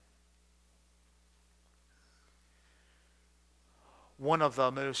one of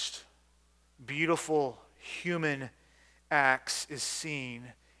the most beautiful human acts is seen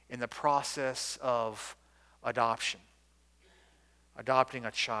in the process of adoption, adopting a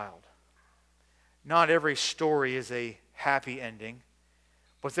child. Not every story is a happy ending,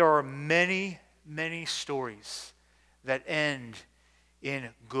 but there are many, many stories that end in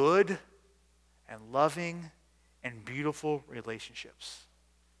good and loving and beautiful relationships.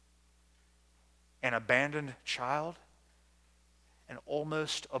 An abandoned child, an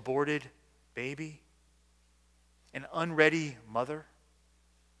almost aborted baby, an unready mother,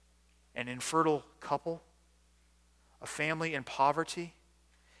 an infertile couple, a family in poverty,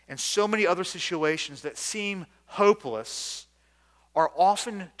 and so many other situations that seem hopeless are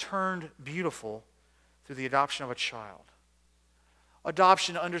often turned beautiful through the adoption of a child.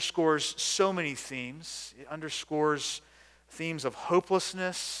 Adoption underscores so many themes. It underscores themes of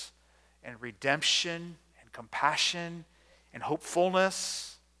hopelessness and redemption and compassion and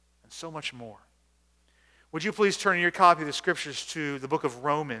hopefulness and so much more. Would you please turn your copy of the Scriptures to the book of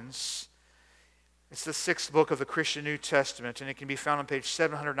Romans? It's the 6th book of the Christian New Testament, and it can be found on page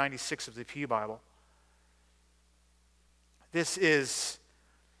 796 of the Pew Bible. This is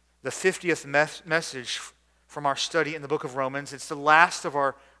the 50th message from our study in the book of Romans. It's the last of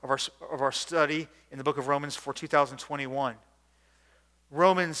our study in the book of Romans for 2021.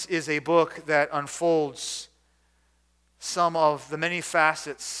 Romans is a book that unfolds some of the many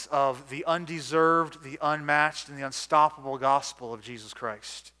facets of the undeserved, the unmatched, and the unstoppable gospel of Jesus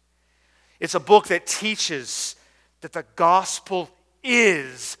Christ. It's a book that teaches that the gospel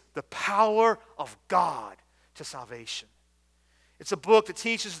is the power of God to salvation. It's a book that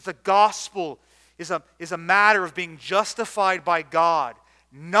teaches that the gospel is a matter of being justified by God,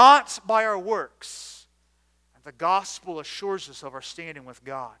 not by our works. And the gospel assures us of our standing with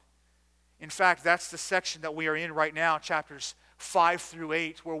God. In fact, that's the section that we are in right now, chapters 5 through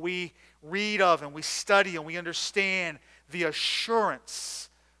 8, where we read of and we study and we understand the assurance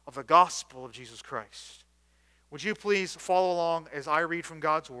of the gospel of Jesus Christ. Would you please follow along as I read from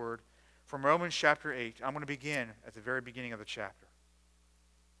God's Word from Romans chapter 8. I'm going to begin at the very beginning of the chapter.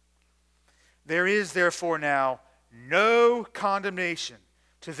 There is therefore now no condemnation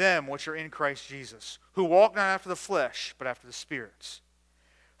to them which are in Christ Jesus, who walk not after the flesh, but after the Spirit.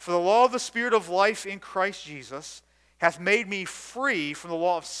 For the law of the Spirit of life in Christ Jesus hath made me free from the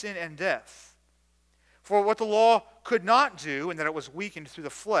law of sin and death. For what the law could not do, in that it was weakened through the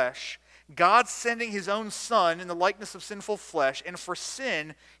flesh, God sending his own Son in the likeness of sinful flesh, and for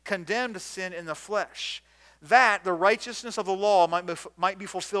sin condemned sin in the flesh, that the righteousness of the law might be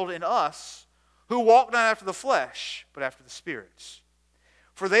fulfilled in us, who walk not after the flesh, but after the Spirit.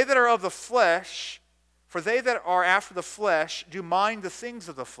 For they that are after the flesh do mind the things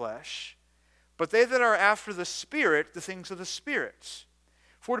of the flesh, but they that are after the Spirit, the things of the Spirit.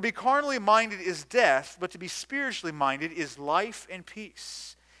 For to be carnally minded is death, but to be spiritually minded is life and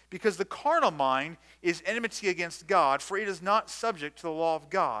peace. Because the carnal mind is enmity against God, for it is not subject to the law of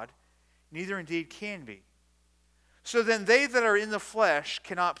God, neither indeed can be. So then they that are in the flesh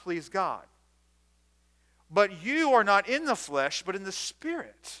cannot please God. But you are not in the flesh, but in the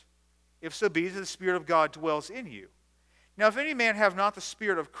Spirit, if so be that the Spirit of God dwells in you. Now if any man have not the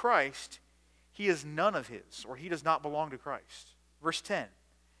Spirit of Christ, he is none of his, or he does not belong to Christ. Verse 10.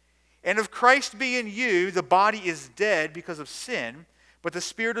 And if Christ be in you, the body is dead because of sin, but the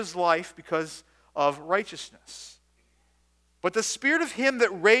Spirit is life because of righteousness. But the Spirit of him that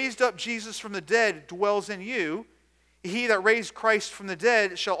raised up Jesus from the dead dwells in you. He that raised Christ from the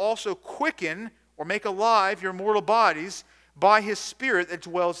dead shall also quicken or make alive your mortal bodies by his Spirit that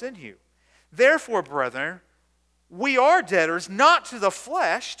dwells in you. Therefore, brethren, we are debtors not to the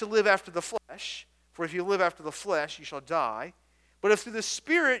flesh to live after the flesh, for if you live after the flesh, you shall die. But if through the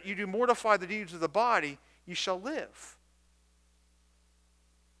Spirit you do mortify the deeds of the body, you shall live.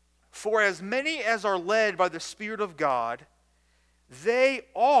 For as many as are led by the Spirit of God, they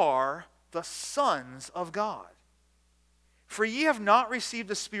are the sons of God. For ye have not received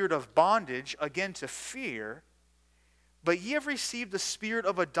the spirit of bondage again to fear, but ye have received the Spirit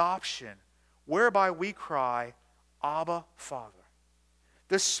of adoption, whereby we cry, Abba, Father.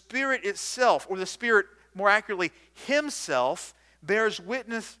 The Spirit itself, or the Spirit, more accurately, himself, bears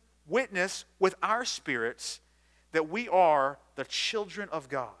witness with our spirits that we are the children of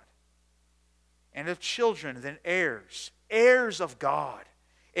God. And if children, then heirs, heirs of God,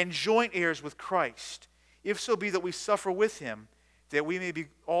 and joint heirs with Christ, if so be that we suffer with him, that we may be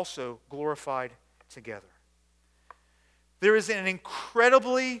also glorified together. There is an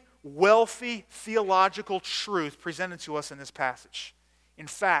incredibly wealthy theological truth presented to us in this passage. In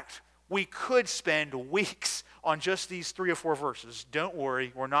fact, we could spend weeks on just these 3 or 4 verses. Don't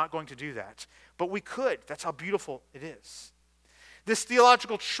worry, we're not going to do that. But we could. That's how beautiful it is. This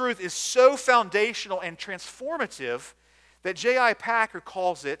theological truth is so foundational and transformative that J.I. Packer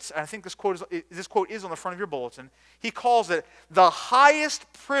calls it, and I think this quote is on the front of your bulletin, he calls it the highest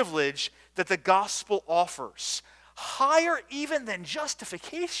privilege that the gospel offers. Higher even than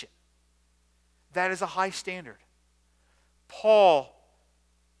justification. That is a high standard. Paul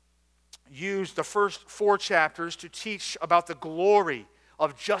used the first 4 chapters to teach about the glory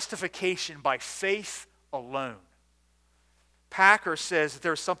of justification by faith alone. Packer says that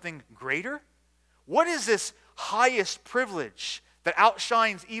there's something greater. What is this highest privilege that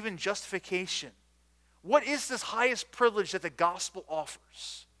outshines even justification? What is this highest privilege that the gospel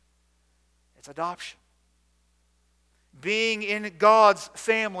offers? It's adoption. Being in God's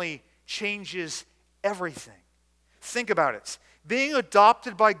family changes everything. Think about it. Being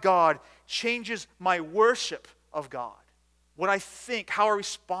adopted by God changes my worship of God. What I think, how I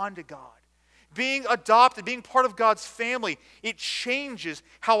respond to God. Being adopted, being part of God's family, it changes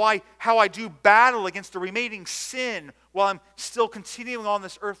how I do battle against the remaining sin while I'm still continuing on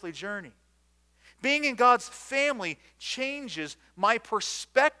this earthly journey. Being in God's family changes my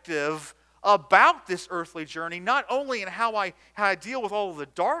perspective about this earthly journey, not only in how I deal with all of the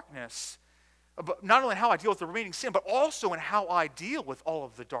darkness, but not only in how I deal with the remaining sin, but also in how I deal with all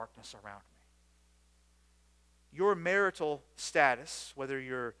of the darkness around me. Your marital status, whether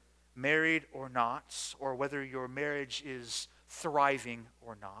you're married or not, or whether your marriage is thriving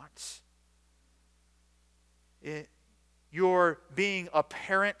or not, your being a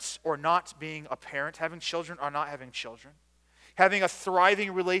parent or not being a parent, having children or not having children, having a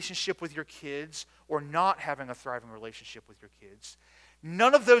thriving relationship with your kids or not having a thriving relationship with your kids,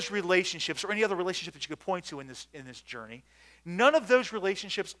 none of those relationships, or any other relationship that you could point to in this journey, none of those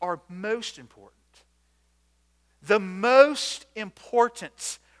relationships are most important. The most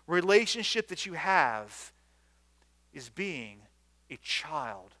important relationship that you have is being a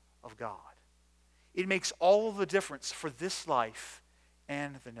child of God. It makes all of the difference for this life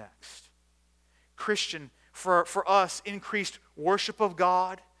and the next. Christian, for us, increased worship of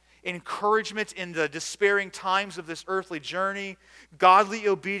God, encouragement in the despairing times of this earthly journey, godly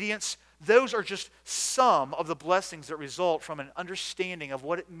obedience, those are just some of the blessings that result from an understanding of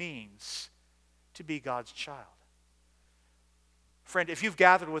what it means to be God's child. Friend, if you've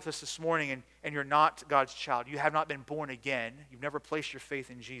gathered with us this morning and you're not God's child, you have not been born again, you've never placed your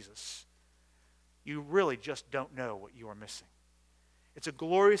faith in Jesus, you really just don't know what you are missing. It's a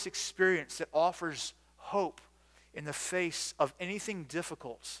glorious experience that offers hope in the face of anything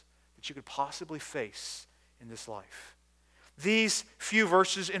difficult that you could possibly face in this life. These few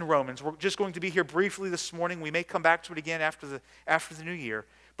verses in Romans, we're just going to be here briefly this morning. We may come back to it again after the new year.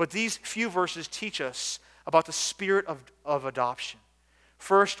 But these few verses teach us about the spirit of adoption.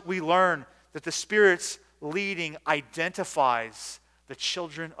 First, we learn that the Spirit's leading identifies the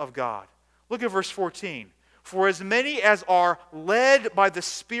children of God. Look at verse 14. For as many as are led by the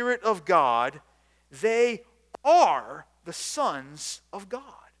Spirit of God, they are the sons of God.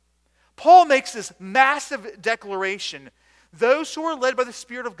 Paul makes this massive declaration. Those who are led by the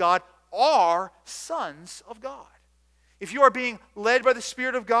Spirit of God are sons of God. If you are being led by the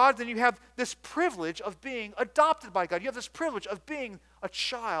Spirit of God, then you have this privilege of being adopted by God. You have this privilege of being a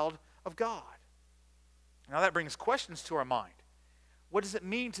child of God. Now that brings questions to our mind. What does it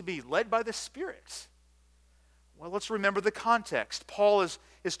mean to be led by the Spirit? Well, let's remember the context. Paul is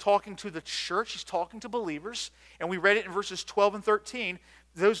talking to the church. He's talking to believers. And we read it in verses 12 and 13.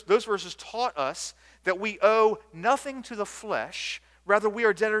 Those verses taught us that we owe nothing to the flesh. Rather, we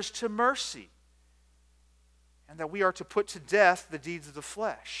are debtors to mercy. And that we are to put to death the deeds of the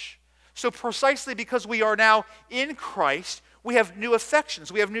flesh. So precisely because we are now in Christ, we have new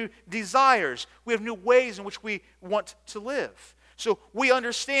affections, we have new desires, we have new ways in which we want to live. So we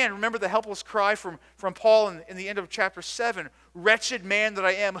understand, remember the helpless cry from Paul in the end of chapter 7, wretched man that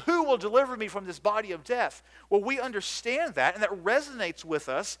I am, who will deliver me from this body of death? Well, we understand that, and that resonates with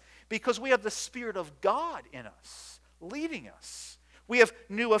us because we have the Spirit of God in us, leading us. We have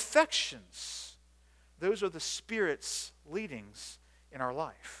new affections. Those are the Spirit's leadings in our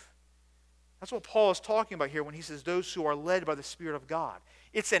life. That's what Paul is talking about here when he says those who are led by the Spirit of God.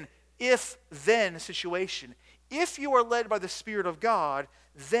 It's an if-then situation. If you are led by the Spirit of God,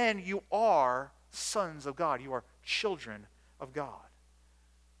 then you are sons of God. You are children of God.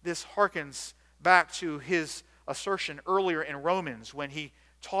 This harkens back to his assertion earlier in Romans when he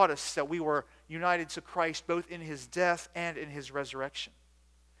taught us that we were united to Christ both in his death and in his resurrection.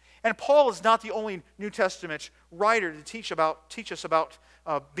 And Paul is not the only New Testament writer to teach us about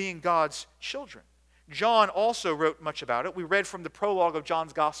being God's children. John also wrote much about it. We read from the prologue of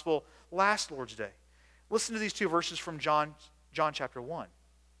John's Gospel last Lord's Day. Listen to these two verses from John chapter 1.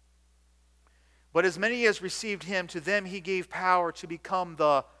 But as many as received him, to them he gave power to become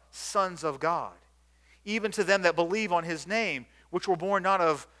the sons of God, even to them that believe on his name, which were born not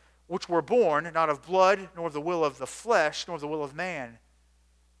of blood, nor of the will of the flesh, nor of the will of man,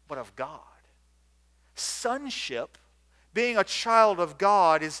 but of God. Sonship, being a child of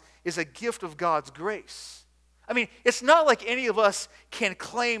God, is a gift of God's grace. I mean, it's not like any of us can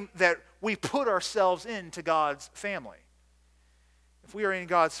claim that we put ourselves into God's family. If we are in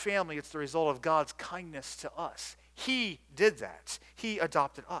God's family, it's the result of God's kindness to us. He did that. He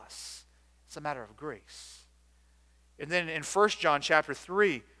adopted us. It's a matter of grace. And then in 1 John chapter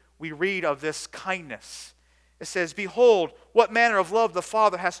 3, we read of this kindness. It says, "Behold, what manner of love the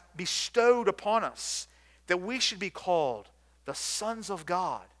Father has bestowed upon us, that we should be called the sons of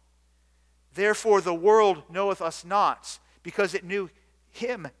God. Therefore the world knoweth us not, because it knew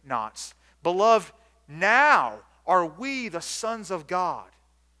him not. Beloved, now are we the sons of God,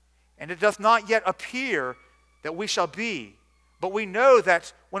 and it doth not yet appear that we shall be. But we know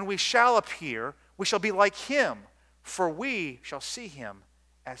that when we shall appear, we shall be like him, for we shall see him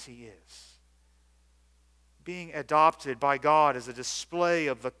as he is." Being adopted by God is a display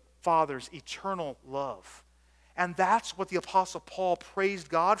of the Father's eternal love. And that's what the Apostle Paul praised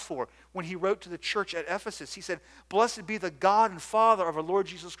God for when he wrote to the church at Ephesus. He said, "Blessed be the God and Father of our Lord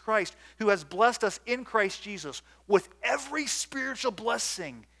Jesus Christ, who has blessed us in Christ Jesus with every spiritual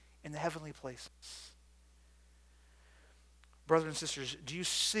blessing in the heavenly places." Brothers and sisters, do you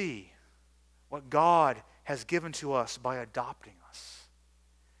see what God has given to us by adopting us?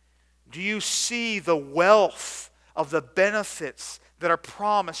 Do you see the wealth of the benefits that are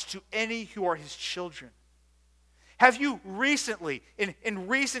promised to any who are his children? Have you recently, in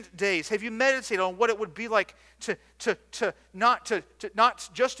recent days, have you meditated on what it would be like not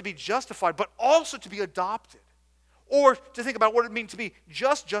just to be justified, but also to be adopted? Or to think about what it means to be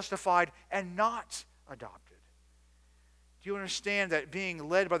just justified and not adopted? Do you understand that being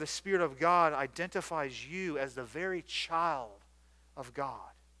led by the Spirit of God identifies you as the very child of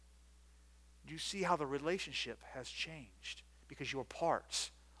God? Do you see how the relationship has changed? Because you are part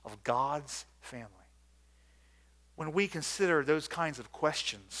of God's family. When we consider those kinds of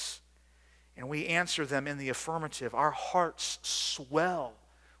questions and we answer them in the affirmative, our hearts swell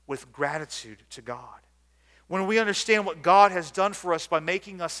with gratitude to God. When we understand what God has done for us by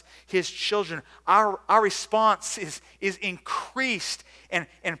making us his children, our response is increased and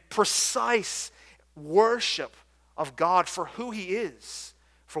precise worship of God for who he is,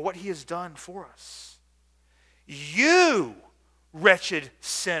 for what he has done for us. You, wretched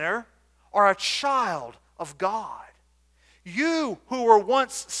sinner, are a child of God. You who were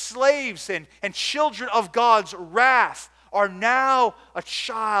once slaves and children of God's wrath are now a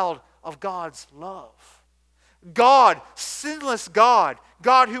child of God's love. God, sinless God,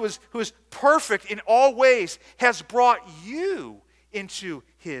 God who is perfect in all ways, has brought you into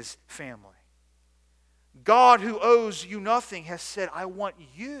his family. God who owes you nothing has said, "I want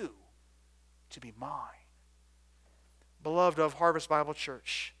you to be mine." Beloved of Harvest Bible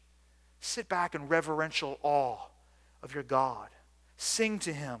Church, sit back in reverential awe of your God. Sing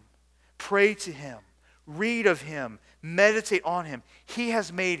to him, pray to him, read of him, meditate on him. He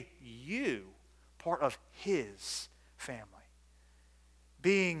has made you part of his family.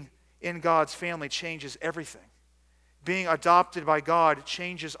 Being in God's family changes everything. Being adopted by God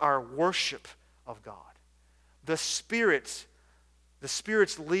changes our worship of God. The Spirit's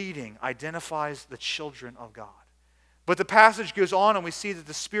leading identifies the children of God. But the passage goes on and we see that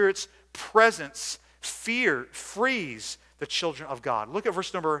the Spirit's presence frees the children of God. Look at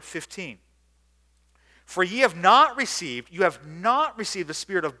verse number 15. "For you have not received the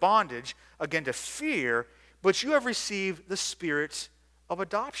spirit of bondage again to fear, but you have received the spirit of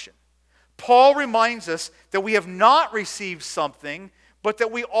adoption." Paul reminds us that we have not received something, but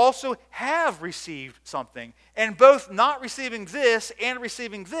that we also have received something. And both not receiving this and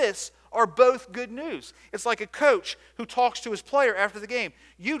receiving this are both good news. It's like a coach who talks to his player after the game.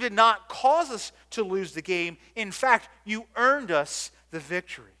 "You did not cause us to lose the game. In fact, you earned us the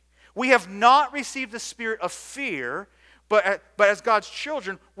victory." We have not received the spirit of fear, but as God's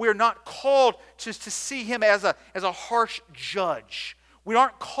children, we are not called to see him as a harsh judge. We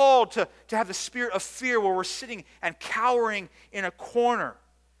aren't called to have the spirit of fear where we're sitting and cowering in a corner,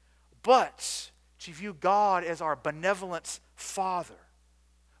 but to view God as our benevolent Father.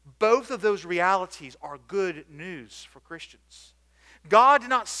 Both of those realities are good news for Christians. God did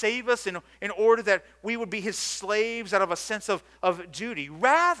not save us in order that we would be his slaves out of a sense of duty.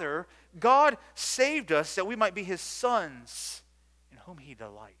 Rather, God saved us that we might be his sons in whom he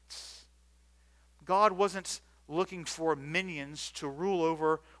delights. God wasn't looking for minions to rule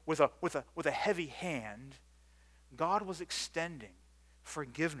over with a heavy hand. God was extending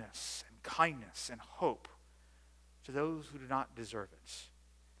forgiveness and kindness and hope to those who do not deserve it.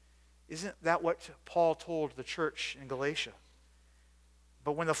 Isn't that what Paul told the church in Galatia?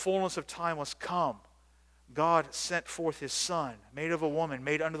 But when the fullness of time was come, God sent forth his Son, made of a woman,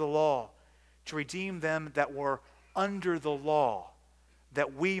 made under the law, to redeem them that were under the law,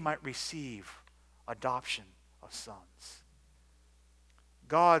 that we might receive adoption of sons.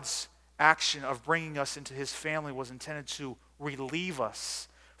 God's action of bringing us into his family was intended to relieve us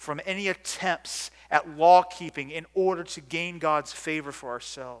from any attempts at law-keeping in order to gain God's favor for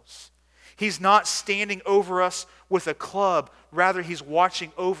ourselves. He's not standing over us with a club. Rather, he's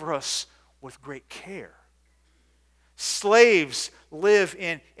watching over us with great care. Slaves live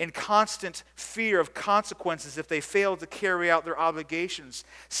in constant fear of consequences if they fail to carry out their obligations.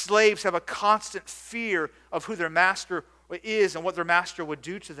 Slaves have a constant fear of who their master is and what their master would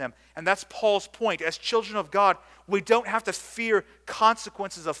do to them. And that's Paul's point. As children of God, we don't have to fear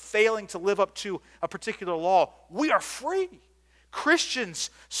consequences of failing to live up to a particular law. We are free. Christians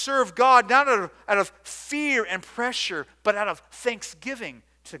serve God not out of fear and pressure, but out of thanksgiving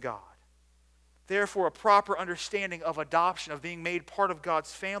to God. Therefore, a proper understanding of adoption, of being made part of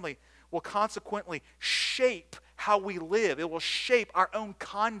God's family, will consequently shape how we live. It will shape our own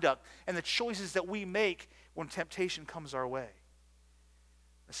conduct and the choices that we make when temptation comes our way.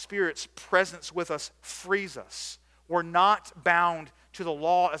 The Spirit's presence with us frees us. We're not bound to the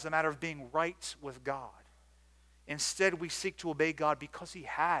law as a matter of being right with God. Instead, we seek to obey God because he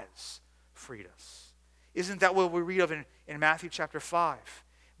has freed us. Isn't that what we read of in Matthew chapter 5?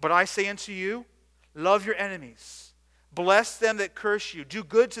 But I say unto you, love your enemies. Bless them that curse you. Do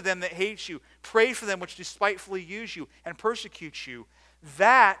good to them that hate you. Pray for them which despitefully use you and persecute you,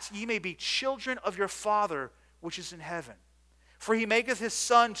 that ye may be children of your Father which is in heaven. For he maketh his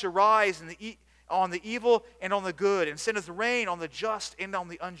sun to rise on the evil and on the good, and sendeth rain on the just and on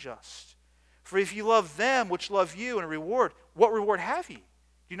the unjust. For if you love them which love you, and reward, what reward have ye?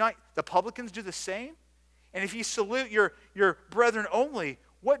 Do not the publicans do the same? And if ye salute your brethren only,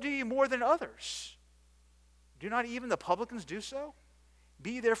 what do ye more than others? Do not even the publicans do so?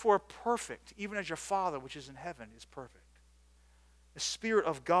 Be therefore perfect, even as your Father which is in heaven is perfect. The Spirit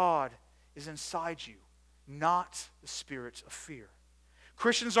of God is inside you, not the spirit of fear.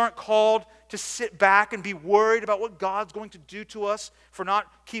 Christians aren't called to sit back and be worried about what God's going to do to us for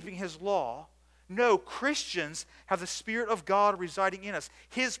not keeping his law. No, Christians have the Spirit of God residing in us.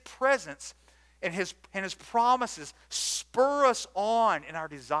 His presence and his promises spur us on in our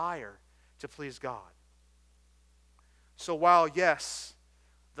desire to please God. So while, yes,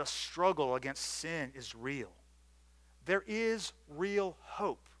 the struggle against sin is real, there is real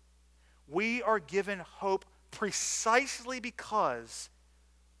hope. We are given hope precisely because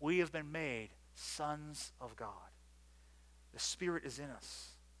we have been made sons of God. The Spirit is in us.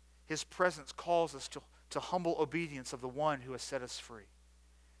 His presence calls us to humble obedience of the one who has set us free.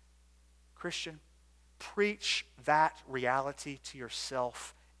 Christian, preach that reality to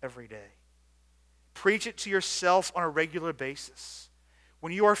yourself every day. Preach it to yourself on a regular basis.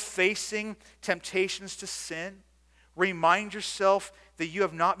 When you are facing temptations to sin, remind yourself that you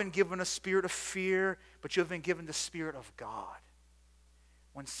have not been given a spirit of fear, but you have been given the Spirit of God.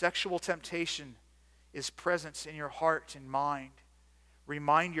 When sexual temptation is present in your heart and mind,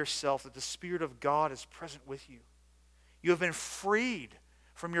 remind yourself that the Spirit of God is present with you. You have been freed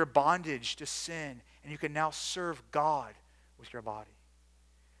from your bondage to sin, and you can now serve God with your body.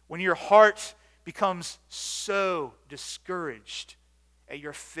 When your heart becomes so discouraged at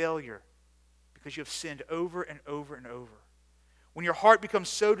your failure because you have sinned over and over and over, when your heart becomes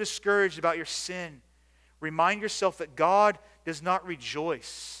so discouraged about your sin, remind yourself that God does not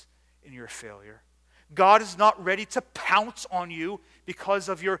rejoice in your failure. God is not ready to pounce on you because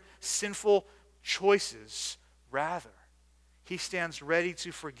of your sinful choices. Rather, he stands ready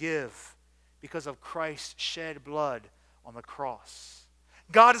to forgive because of Christ's shed blood on the cross.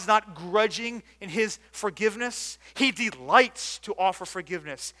 God is not grudging in his forgiveness. He delights to offer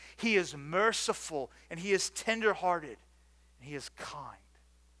forgiveness. He is merciful and he is tenderhearted and he is kind.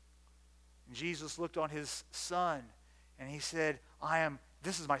 And Jesus looked on his son and he said,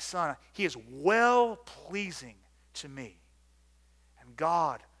 this is my son. He is well-pleasing to me. And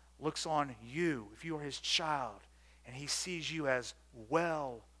God looks on you, if you are his child, and he sees you as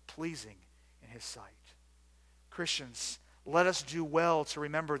well-pleasing in his sight. Christians, let us do well to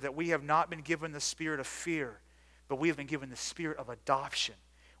remember that we have not been given the spirit of fear, but we have been given the spirit of adoption.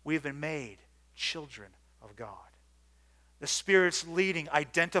 We have been made children of God. The Spirit's leading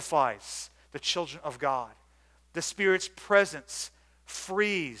identifies the children of God. The Spirit's presence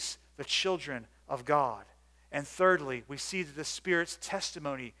frees the children of God. And thirdly, we see that the Spirit's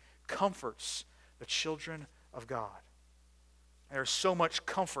testimony comforts the children of God. There's so much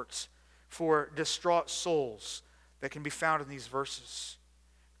comfort for distraught souls that can be found in these verses.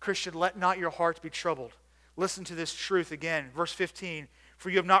 Christian, let not your hearts be troubled. Listen to this truth again. Verse 15, for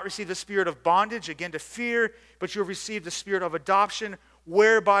you have not received the spirit of bondage, again to fear, but you have received the spirit of adoption,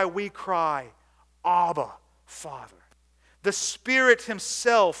 whereby we cry, Abba, Father. The Spirit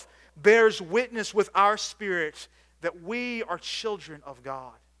himself bears witness with our spirit that we are children of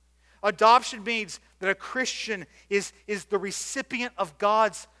God. Adoption means that a Christian is the recipient of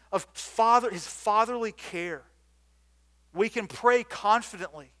his fatherly care. We can pray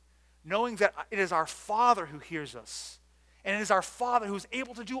confidently, knowing that it is our Father who hears us. And it is our Father who is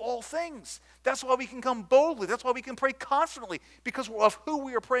able to do all things. That's why we can come boldly. That's why we can pray confidently, because of who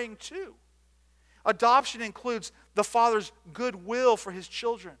we are praying to. Adoption includes the Father's goodwill for his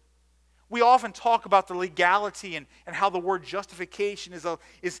children. We often talk about the legality and how the word justification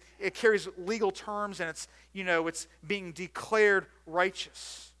it carries legal terms, and it's being declared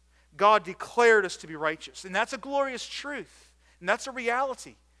righteous. God declared us to be righteous, and that's a glorious truth, and that's a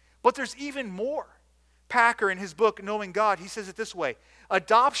reality. But there's even more. Packer, in his book, Knowing God, he says it this way: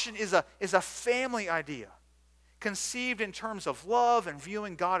 adoption is a family idea, conceived in terms of love and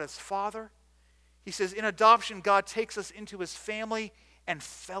viewing God as Father. He says, in adoption, God takes us into his family and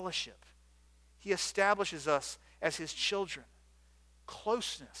fellowship. He establishes us as his children.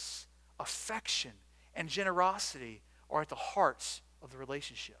 Closeness, affection, and generosity are at the hearts of the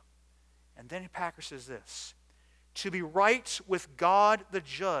relationship. And then Packer says this: to be right with God the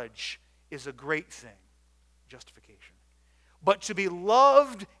judge is a great thing, justification. But to be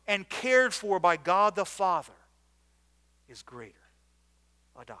loved and cared for by God the Father is greater,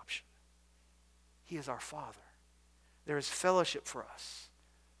 adoption. He is our Father. There is fellowship for us.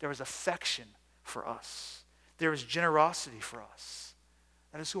 There is affection for us. There is generosity for us.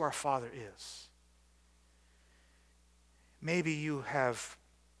 That is who our Father is. Maybe you have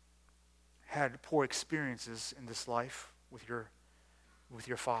had poor experiences in this life with your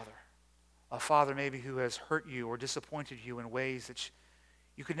father. A father maybe who has hurt you or disappointed you in ways that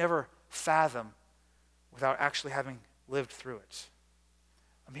you could never fathom without actually having lived through it.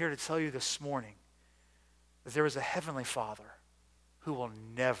 I'm here to tell you this morning that there is a heavenly Father who will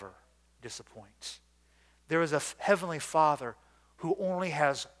never disappoint. There is a heavenly Father who only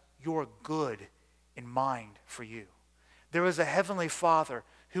has your good in mind for you. There is a heavenly Father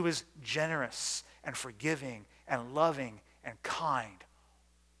who is generous and forgiving and loving and kind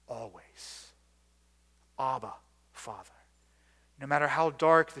always. Abba, Father. No matter how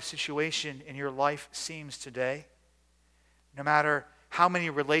dark the situation in your life seems today, no matter how many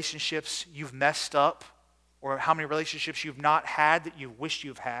relationships you've messed up or how many relationships you've not had that you wish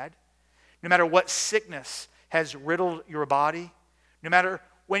you've had, no matter what sickness has riddled your body, no matter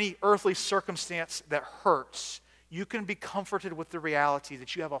any earthly circumstance that hurts, you can be comforted with the reality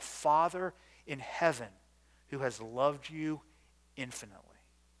that you have a Father in heaven who has loved you infinitely.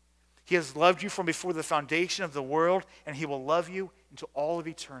 He has loved you from before the foundation of the world, and he will love you into all of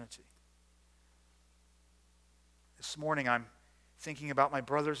eternity. This morning I'm thinking about my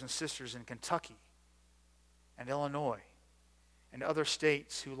brothers and sisters in Kentucky and Illinois and other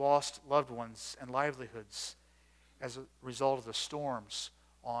states who lost loved ones and livelihoods as a result of the storms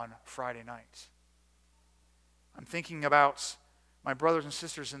on Friday night. I'm thinking about my brothers and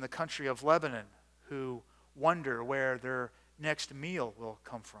sisters in the country of Lebanon who wonder where their next meal will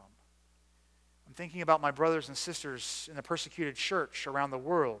come from. I'm thinking about my brothers and sisters in the persecuted church around the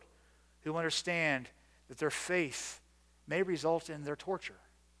world who understand that their faith may result in their torture.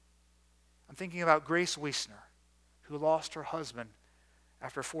 I'm thinking about Grace Wiesner, who lost her husband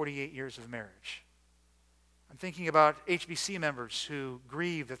after 48 years of marriage. I'm thinking about HBC members who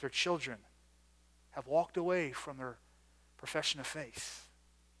grieve that their children have walked away from their profession of faith.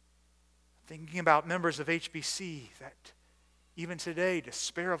 I'm thinking about members of HBC that even today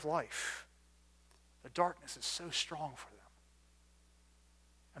despair of life. The darkness is so strong for them.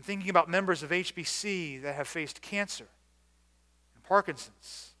 I'm thinking about members of HBC that have faced cancer and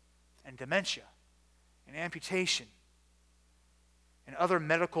Parkinson's and dementia and amputation and other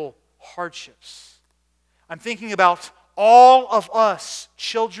medical hardships. I'm thinking about all of us,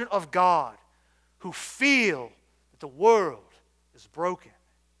 children of God, who feel that the world is broken.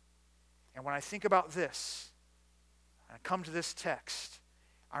 And when I think about this, And I come to this text,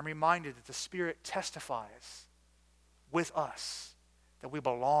 I'm reminded that the Spirit testifies with us that we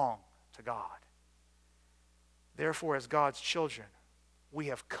belong to God. Therefore, as God's children, we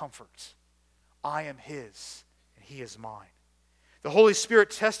have comfort. I am His, and He is mine. The Holy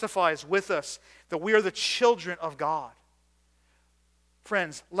Spirit testifies with us that we are the children of God.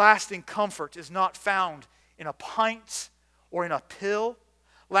 Friends, lasting comfort is not found in a pint or in a pill.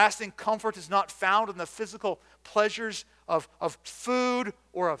 Lasting comfort is not found in the physical pleasures of food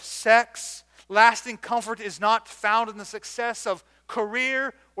or of sex. Lasting comfort is not found in the success of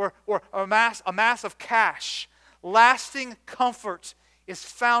career or a mass of cash. Lasting comfort is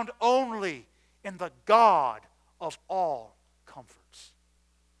found only in the God of all comforts.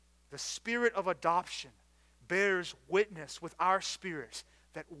 The Spirit of adoption bears witness with our spirits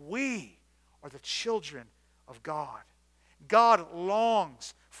that we are the children of God. God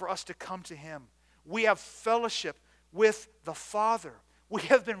longs for us to come to Him. We have fellowship with the Father. We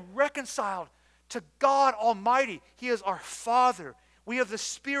have been reconciled to God Almighty. He is our Father. We have the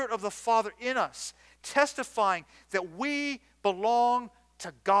Spirit of the Father in us, testifying that we belong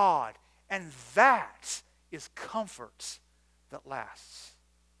to God. And that is comfort that lasts.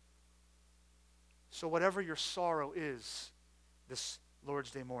 So whatever your sorrow is this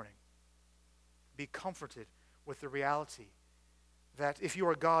Lord's Day morning, be comforted with the reality that if you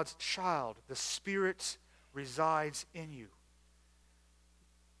are God's child, the Spirit resides in you.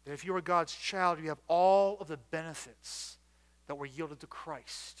 That if you are God's child, you have all of the benefits that were yielded to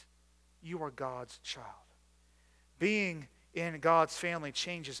Christ. You are God's child. Being in God's family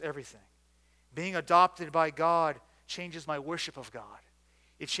changes everything. Being adopted by God changes my worship of God.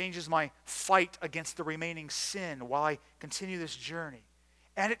 It changes my fight against the remaining sin while I continue this journey.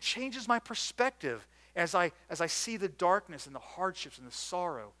 And it changes my perspective as I see the darkness and the hardships and the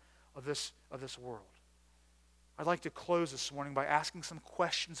sorrow of this world. I'd like to close this morning by asking some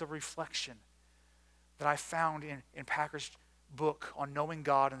questions of reflection that I found in Packer's book on knowing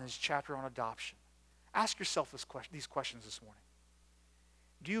God and his chapter on adoption. Ask yourself these questions this morning.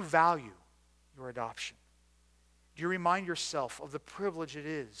 Do you value your adoption? Do you remind yourself of the privilege it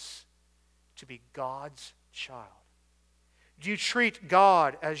is to be God's child? Do you treat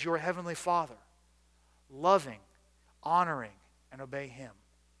God as your heavenly Father, loving, honoring, and obey Him?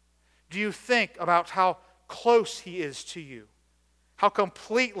 Do you think about how close He is to you, how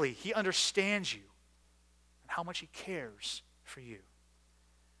completely He understands you, and how much He cares for you?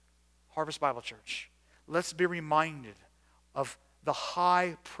 Harvest Bible Church, let's be reminded of the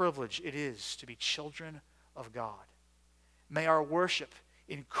high privilege it is to be children of God. May our worship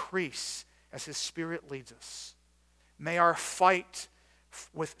increase as His Spirit leads us. May our fight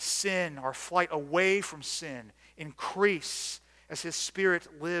with sin, our flight away from sin, increase as His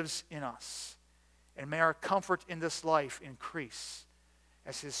Spirit lives in us. And may our comfort in this life increase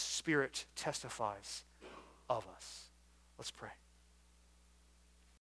as His Spirit testifies of us. Let's pray.